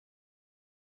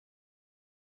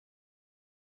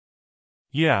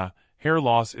Yeah, hair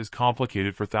loss is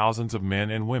complicated for thousands of men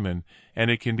and women,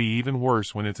 and it can be even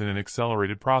worse when it's in an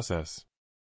accelerated process.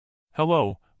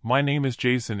 Hello, my name is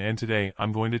Jason and today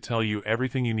I'm going to tell you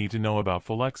everything you need to know about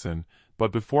Folexin,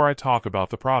 but before I talk about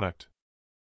the product,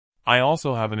 I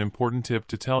also have an important tip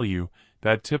to tell you.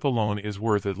 That tip alone is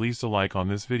worth at least a like on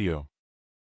this video.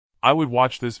 I would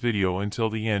watch this video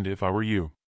until the end if I were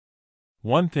you.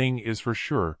 One thing is for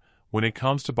sure, when it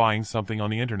comes to buying something on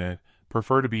the internet,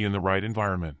 prefer to be in the right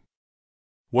environment.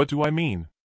 What do I mean?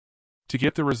 To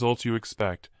get the results you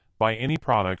expect, buy any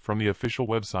product from the official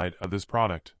website of this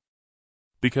product.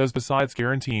 Because besides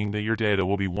guaranteeing that your data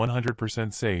will be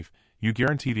 100% safe, you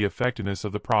guarantee the effectiveness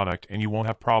of the product and you won't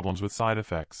have problems with side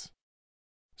effects.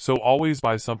 So always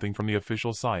buy something from the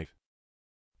official site.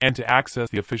 And to access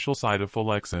the official site of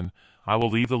Folexin, I will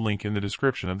leave the link in the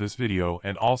description of this video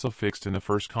and also fixed in the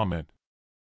first comment.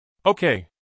 Okay.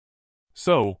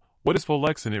 So, what is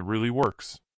Folexin? It really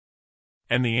works?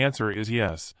 And the answer is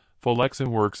yes, Folexin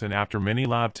works, and after many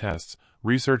lab tests,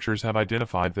 researchers have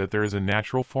identified that there is a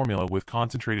natural formula with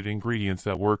concentrated ingredients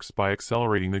that works by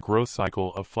accelerating the growth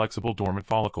cycle of flexible dormant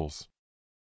follicles.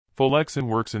 Folexin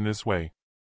works in this way.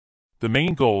 The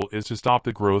main goal is to stop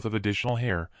the growth of additional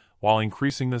hair, while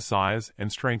increasing the size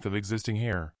and strength of existing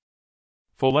hair.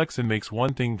 Folexin makes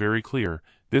one thing very clear: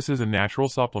 this is a natural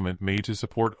supplement made to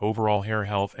support overall hair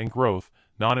health and growth,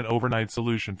 not an overnight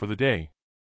solution for the day.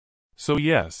 So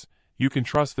yes, you can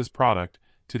trust this product.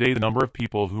 Today the number of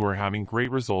people who are having great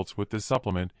results with this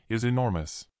supplement is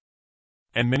enormous.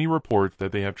 And many report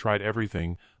that they have tried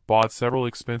everything, bought several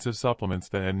expensive supplements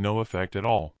that had no effect at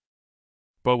all.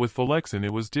 But with Folexin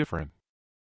it was different.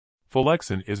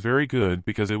 Folexin is very good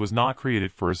because it was not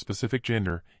created for a specific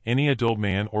gender. Any adult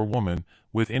man or woman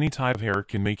with any type of hair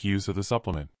can make use of the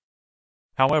supplement.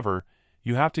 However,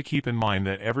 you have to keep in mind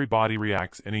that every body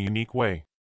reacts in a unique way.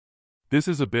 This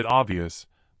is a bit obvious,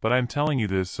 but I'm telling you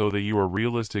this so that you are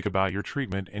realistic about your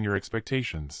treatment and your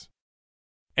expectations.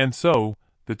 And so,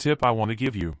 the tip I want to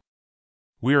give you.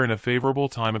 We are in a favorable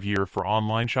time of year for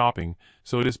online shopping,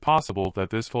 so it is possible that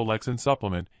this Folexin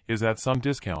supplement is at some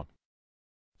discount.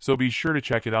 So be sure to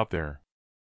check it out there.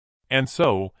 And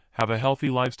so, have a healthy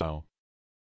lifestyle.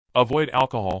 Avoid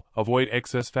alcohol, avoid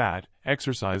excess fat,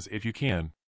 exercise if you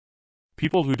can.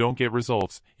 People who don't get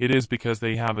results, it is because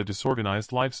they have a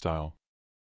disorganized lifestyle.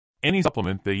 Any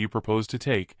supplement that you propose to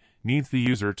take needs the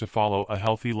user to follow a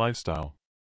healthy lifestyle.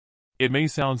 It may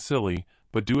sound silly,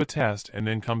 but do a test and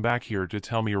then come back here to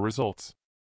tell me your results.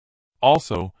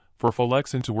 Also, for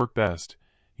Folexin to work best,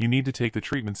 you need to take the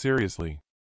treatment seriously.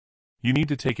 You need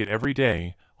to take it every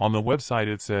day. On the website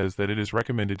it says that it is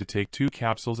recommended to take 2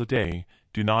 capsules a day.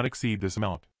 Do not exceed this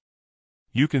amount.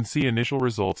 You can see initial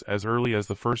results as early as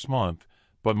the first month,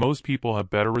 but most people have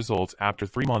better results after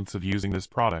 3 months of using this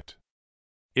product.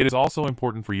 It is also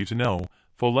important for you to know,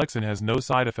 Folexin has no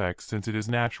side effects since it is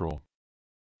natural.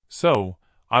 So,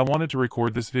 I wanted to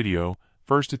record this video,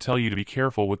 first to tell you to be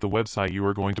careful with the website you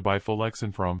are going to buy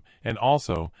Folexin from, and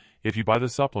also, if you buy the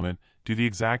supplement, do the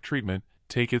exact treatment,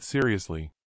 take it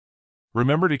seriously.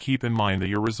 Remember to keep in mind that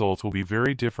your results will be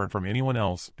very different from anyone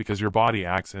else because your body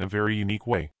acts in a very unique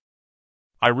way.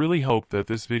 I really hope that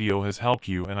this video has helped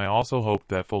you, and I also hope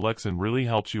that Folexin really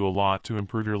helps you a lot to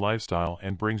improve your lifestyle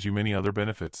and brings you many other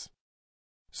benefits.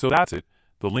 So that's it.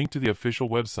 The link to the official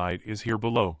website is here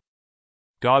below.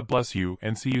 God bless you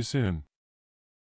and see you soon.